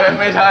ช่แล้ว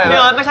ไม่ใช่แล้วพี่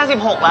เอิร์ธไม่ใช่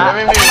16แล้วไ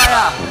ม่มี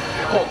อ่ะ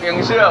6ยัง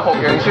เชื่อ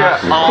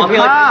อ๋อพี่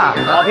เอิ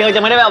ร์ธจ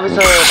ะไม่ได้ไปเอาไปเ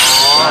สิร์ฟ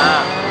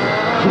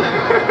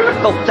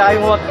ตกใจ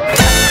หมด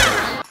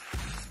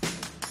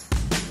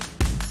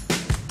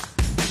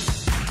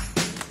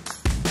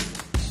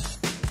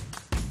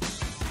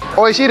โอ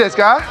อิชิเดส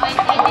กะ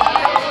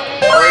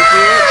โออิ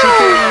ชิชิคเ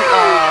ก้น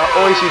โอ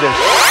อิชิเดส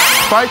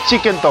フライチ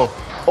キンと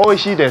โออิ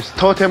ชิเดส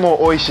とても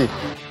โออิชิ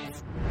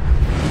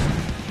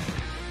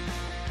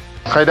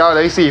ไข่ดาวเหลื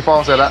ออีก4 ฟอง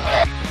เสร็จแล้ว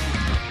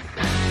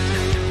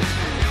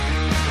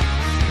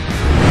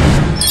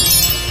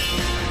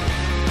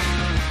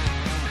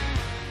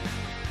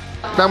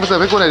นั่งมาเสิร์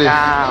ฟให้กูหน่อยดิ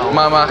ม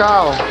า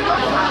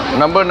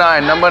9 number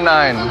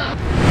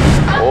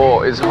 9 oh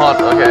it's hot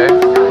okay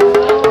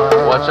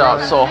watch out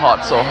so hot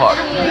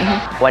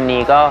วัน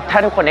นี้ก็ถ้า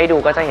ทุกคนได้ดู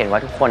ก็จะเห็นว่า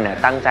ทุกคนเนี่ย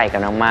ตั้งใจกั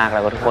นมากๆแล้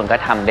วก็ทุกคนก็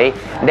ทำ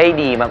ได้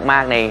ดีมา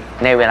กๆ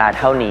ในเวลา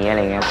เท่านี้อะไร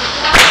เงี้ย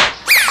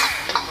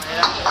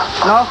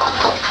เนาะ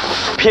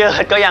พี่เอิ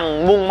ร์ธก็ยัง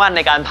มุ่งมั่นใ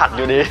นการผัดอ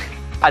ยู่ดี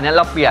อันนี้เ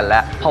ราเปลี่ยนแ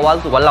ล้วเพราะว่า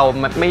รู้สึกว่าเรา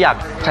ไม่อยาก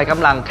ใช้ก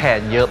ำลังแข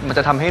นเยอะมันจ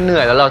ะทำให้เหนื่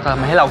อยแล้วเราท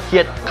ำให้เราเครี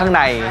ยดข้างใ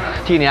น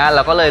ทีนี้เร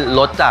าก็เลยล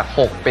ดจาก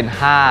6เป็น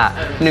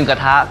5 1กระ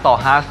ทะต่อ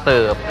5เสิ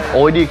ร์ฟโ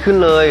อ้ยดีขึ้น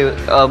เลย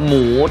ห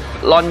มู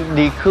ร่อน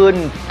ดีขึ้น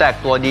แตก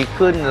ตัวดี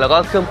ขึ้นแล้วก็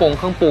เครื่องป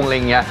รุงอะไร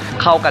เงี้ย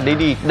เข้ากันได้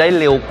ดีได้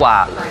เร็วกว่า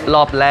ร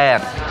อบแรก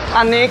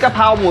อันนี้กะเพ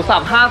ราหมูสั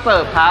บ5เสิ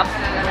ร์ฟครับ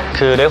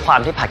คือด้วยความ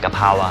ที่ผัดกะเพ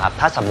ราอะครับ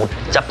ถ้าสมมติ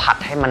จะผัด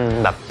ให้มัน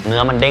แบบเนื้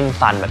อมันเด้ง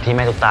ฟันแบบที่แ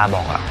ม่ตุ๊กตาบ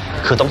อกอะ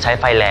คือต้องใช้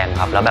ไฟแรง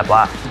ครับแล้วแบบว่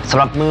าสำ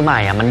หรับมือใหม่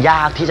อะมันย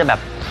ากที่จะแบบ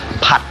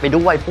ผัดไป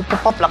ด้วยปุ๊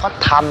บแล้วก็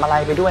ทำอะไร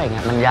ไปด้วยอย่างเ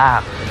งี้ยมันยา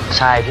กใ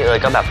ช่พี่เอิร์ธ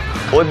ก็แบบ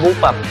โอ๊ยบุ๊ก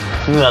แบบ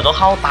เหงื่อก็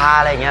เข้าตา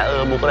อะไรเงี้ย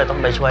บุ๊กก็เลยต้อง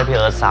ไปช่วยพี่เ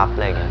อิร์ธซับอะ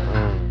ไรเงี้ย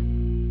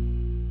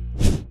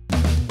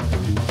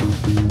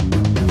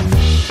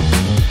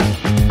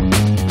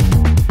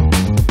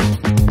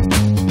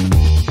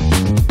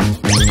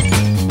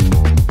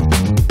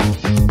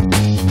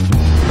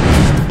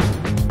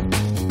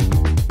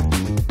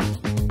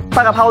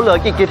ผัดกะเพราเหลือ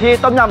กี่ที่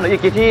ต้มยำเหลืออี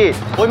กกี่ที่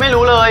โอ้ยไม่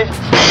รู้เลย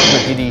เหมื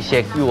อนดีเช็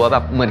คอยู่ว่าแบ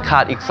บเหมือนขา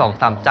ดอีก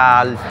 2-3 จา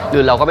นหรื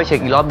อเราก็ไปเช็ค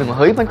อีกรอบหนึ่งว่า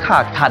เฮ้ยมันข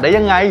าดได้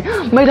ยังไง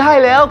ไม่ได้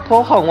แล้วเพรา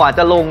ะของหวาน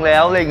จะลงแล้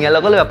วอะไรเงี้ยเร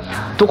าก็เลยแบบ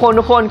ทุกค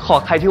นขอ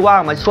ใครที่ว่า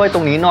งมาช่วยต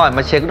รงนี้หน่อยม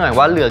าเช็คหน่อย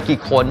ว่าเหลือกี่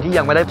คนที่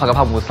ยังไม่ได้ผัดกะเพ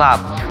ราหมูสับ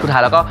สุดท้า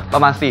ยแล้วก็ปร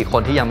ะมาณ4 ค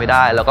นที่ยังไม่ไ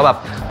ด้แล้วก็แบบ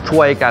ช่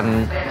วยกัน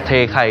เท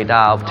ไข่ด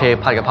าวเท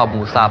ผัดกะเพราห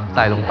มูสับใ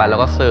ส่ลงไปแล้ว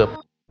ก็เสิร์ฟ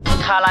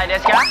คาไรเด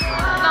สกะ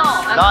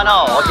no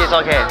โ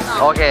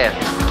อเค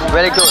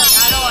very good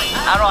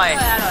อร่อ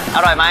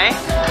ยไหม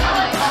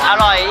อ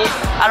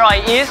ร่อย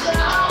is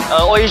โ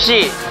ออิ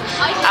ชิ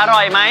อร่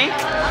อยไหม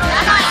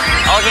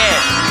โอเค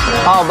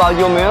How about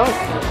your meal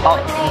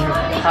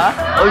ฮะ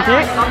โออิชิ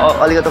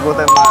ありがとうござ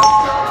います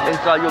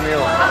Enjoy your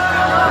meal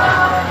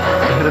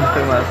ありがとうござ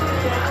います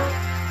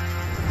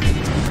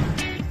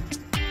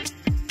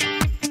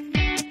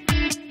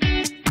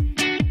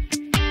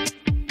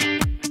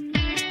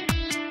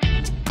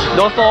ど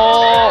うぞ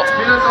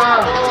皆さ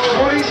ん無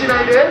理しな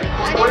いで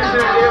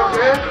OK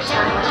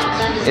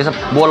It's a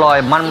บัวลอย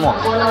มันม่วง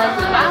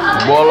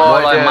บัวล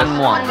อยมัน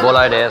ม่วงบัวล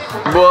อยเดส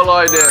บัวลอ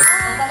ยเดส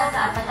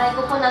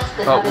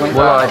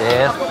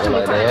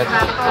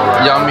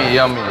ยัมมี่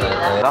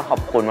ก็ขอ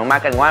บคุณมา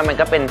กๆกันว่ามัน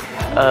ก็เป็น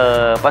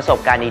ประสบ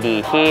การณ์ดี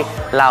ๆที่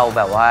เราแ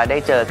บบว่าได้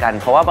เจอกัน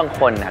เพราะว่าบาง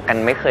คนกัน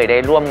ไม่เคยได้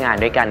ร่วมงาน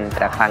ด้วยกัน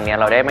แต่ครั้งนี้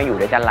เราได้มาอยู่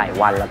ด้วยกันหลาย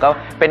วันแล้วก็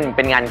เ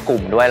ป็นงานกลุ่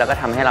มด้วยแล้วก็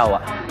ทำให้เรา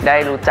ได้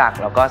รู้จัก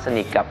แล้วก็ส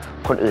นิทกับ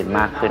คนอื่น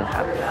มากขึ้นค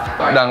รับ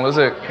ดังรู้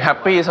สึกแฮป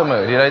ปี้เสม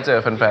อที่ได้เจอ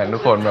แฟนๆทุ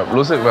กคนแบบ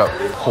รู้สึกแบบ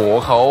โห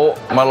เขา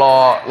มา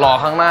รอ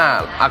ข้างหน้า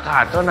อากา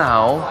ศก็หนา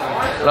ว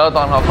แล้วต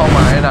อนเขาเข้าม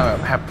าให้ดังแบ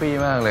บแฮปปี้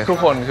มากเลยทุก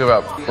คนคือแบ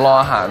บรอ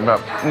อาหารแบบ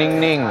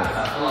นิ่ง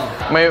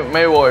ๆไ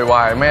ม่โวยว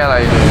ายไม่อะไร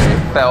เลย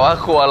แต่ว่า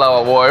ครัวเรา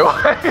โวยวา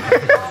ย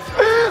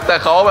แต่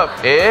เขาแบบ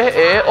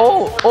โ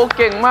อ้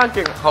เก่งมากเ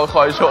ก่งเขาค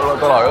อยโชว์เรา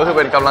ตลอดก็คือเ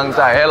ป็นกำลังใ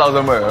จให้เราเส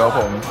มอครับ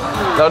ผม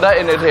เราได้เ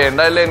อนเตอร์เทน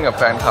ได้เล่นกับแ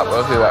ฟนคลับ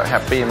ก็คือแบบแฮ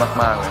ปปี้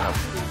มากๆเลยครับ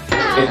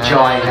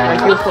Enjoy.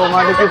 Thank you so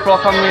much. Thank you for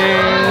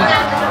coming.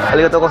 あ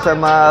りがとうござい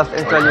ます。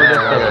Enjoy your day.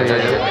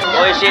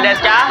 おいしいで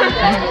すか？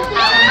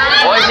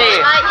おいし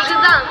い。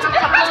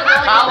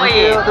かわい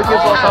い。Thank you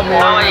for coming.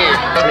 かわいい。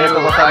ありがと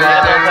うございま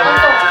す。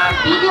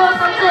ビデオ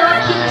撮影は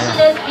禁止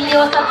です。ビデオ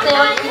撮影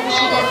は禁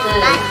止です。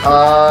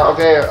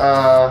OK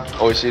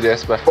おいしいで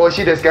す。おい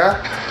しいですか？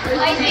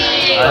おいし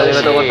い。あり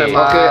がとうござい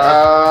ます。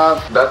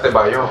OK だって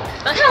ばよ。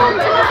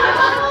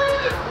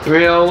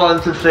We all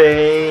want to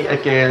say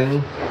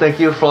again,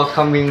 thank you for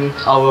coming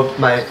our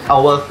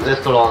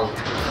restaurant,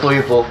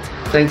 Suibo.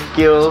 Thank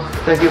you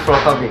for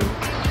coming.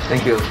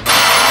 Thank you.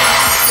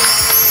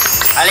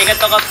 ありが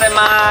とうござい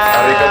ます。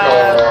ありがと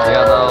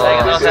う。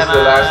This is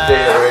the last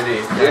day already.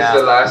 This is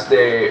the last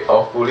day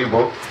of fully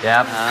booked.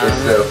 Yep. This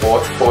is the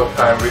fourth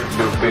time we've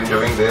been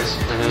doing this.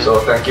 So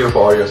thank you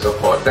for all your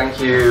support. Thank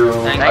you.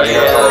 Thank you. バイ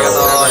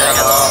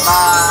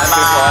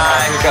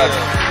バ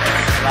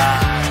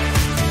イ。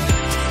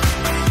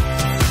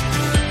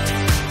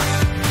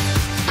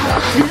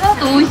デザー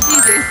ト美味しい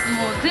です。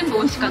もう全部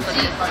美味しかったで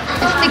す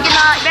素敵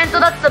なイベント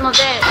だったの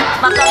で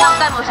また何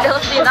回もしてほ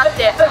しいなっ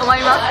て思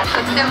います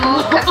とって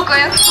もかっこ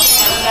よくて幸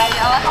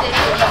せです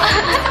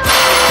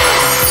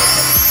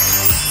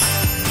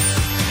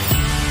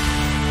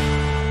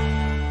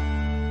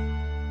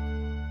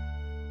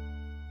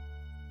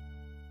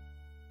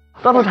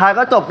ก็สุดท้าย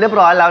ก็จบเรียบ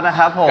ร้อยแล้วนะค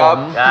รับผ ครั ม บ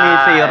มี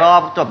4 รอ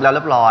บจบแล้วเ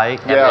รียบร้อย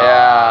เ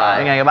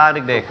ป็นไงกันบ้าง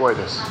เด็ก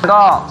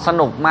ก็ส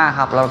นุกมาก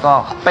ครับแล้วก็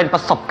เป็นปร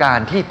ะสบการ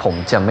ณ์ที่ผม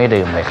จะไม่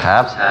ลืมเลยครั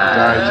บ ใ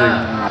ช่จริง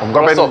ผมก็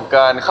ป เป็น ระสบก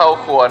ารณ์เข้า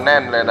ครัวแน่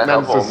นเลยนะครั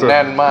บผม สุดๆ แ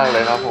น่นมากเล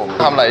ยครับผม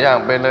ทำหลายอย่าง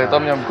เป็นเลยต้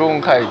มยำกุ้ง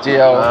ไข่เจี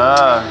ยว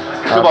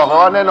คือบอกเลย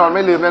ว่าแน่นอนไ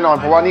ม่ลืมแน่นอน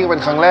เพราะว่านี่เป็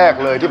นครั้งแรก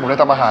เลยที่ผมได้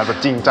ทำอาหารแบบ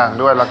จริงจัง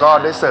ด้วยแล้วก็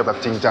ได้เสิร์ฟแบบ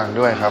จริงจัง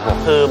ด้วยครับผม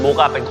คือบุ๊ก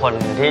อะเป็นคน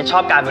ที่ชอ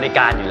บการบริก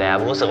ารอยู่แล้ว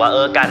บุ๊กรู้สึกว่า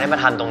การได้มา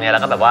ทำตรงเนี้ยแล้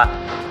วก็แบบว่า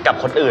กับ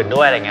คนอื่น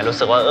ด้วยอะไรเงี้ยรู้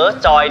สึกว่า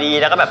จอยดี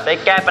แล้วก็แบบได้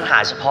แก้ปัญหา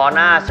เฉพาะห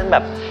น้า ซึ่งแบ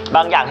บบ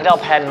างอย่างที่เรา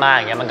แพลนมาอ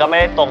ย่างเงี้ยมันก็ไม่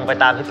ได้ตรงไป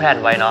ตามที่แพลน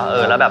ไว้เนาะ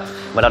แล้วแบบ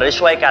เหมือนเราได้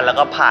ช่วยกันแล้ว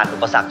ก็ผ่านอุ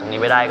ปสรรคตรงนี้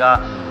ไปได้ก็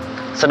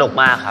สนุก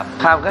มากครับ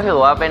ครับก็ถือ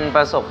ว่าเป็นป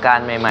ระสบการ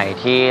ณ์ใหม่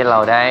ๆที่เรา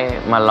ได้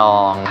มาลอ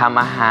งท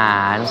ำอาหา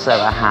รเสิร์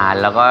ฟอาหาร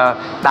แล้วก็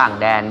ต่าง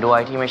แดนด้วย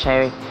ที่ไม่ใช่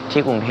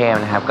ที่กรุงเทพ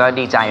นะครับก็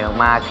ดีใจ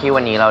มากๆที่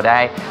วันนี้เราได้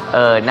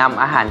น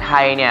ำอาหารไท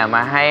ยเนี่ยม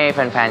าให้แ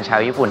ฟนๆชาว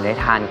ญี่ปุ่นได้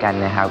ทานกัน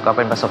นะครับก็เ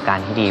ป็นประสบการ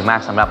ณ์ที่ดีมาก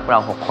สำหรับเรา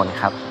6 คน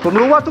ครับ ผม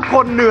รู้ว่าทุกค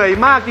นเหนื่อย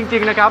มากจริ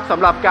งๆนะครับส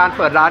ำหรับการเ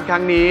ปิดร้านครั้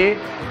งนี้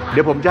เ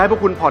ดี๋ยวผมจะให้พว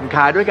กคุณผ่อนค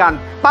ลายด้วยกัน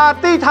ปาร์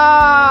ตี้ไท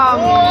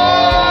ม์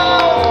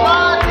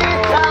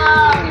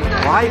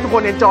ขอให้ทุกค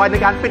นเอนจอยใน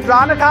การปิดร้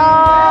านนะครั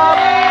บ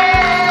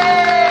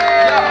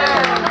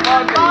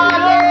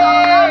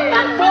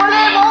ฟู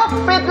ลี่บุ๊ก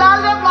ปิดร้าน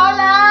เรียบร้อย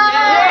แล้ว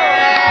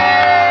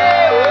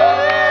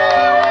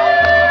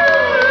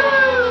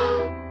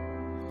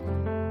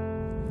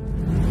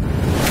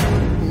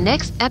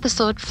Next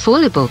episode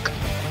fully booked.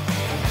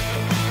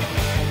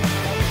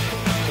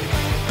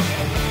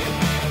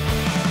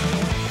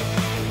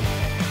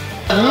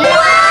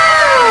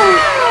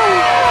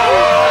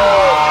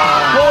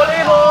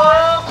 Fully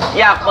booked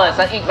อยากเปิด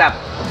สักอีกแบบ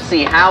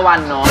 4-5 วัน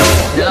เนาะ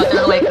เดี๋ยวเราจะ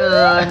รวยเกิ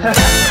น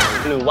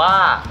หรือว่า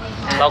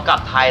เรากลับ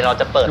ไทยเรา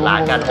จะเปิดร้า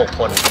นกัน6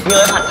 คนเพื่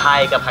อผัดไทย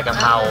กับผัดกะ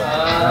เพรา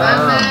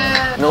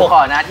หนูข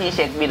อหน้าที่เ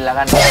ช็คบินแล้ว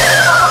กัน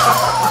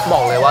บอ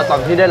กเลยว่าตอ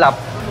นที่ได้รับ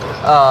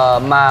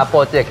มาโปร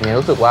เจกต์นี้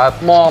รู้สึกว่า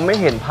มองไม่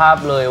เห็นภาพ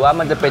เลยว่า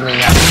มันจะเป็นยัง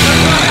ไง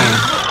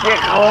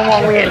เขามอง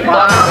ไม่เห็นภ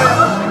าพ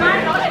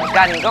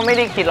กันก็ไม่ไ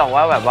ด้คิดหรอก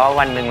ว่าแบบว่า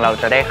วันหนึ่งเรา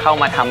จะได้เข้า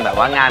มาทำแบบ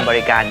ว่างานบ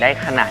ริการได้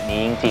ขนาด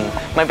นี้จริง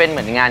ๆมันเป็นเห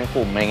มือนงานก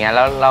ลุ่มอะไรเงี้ยแ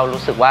ล้วเรา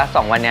รู้สึกว่า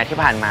2 วันนี้ที่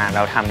ผ่านมาเร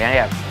าทำได้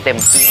แบบเต็ม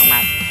ที่ม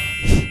ากๆ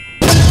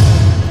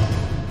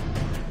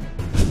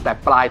แต่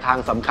ปลายทาง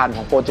สำคัญข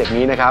องโปรเจกต์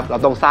นี้นะครับเรา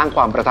ต้องสร้างค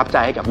วามประทับใจ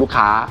ให้กับลูก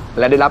ค้า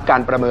และได้รับกา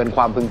รประเมินค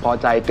วามพึงพอ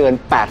ใจเกิน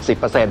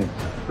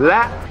 80%แล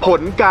ะผ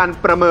ลการ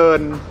ประเมิน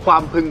ควา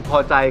มพึงพอ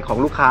ใจของ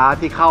ลูกค้า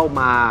ที่เข้า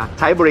มา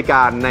ใช้บริก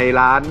ารใน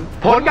ร้าน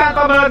ผลการ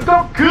ประเมินก็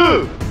คือ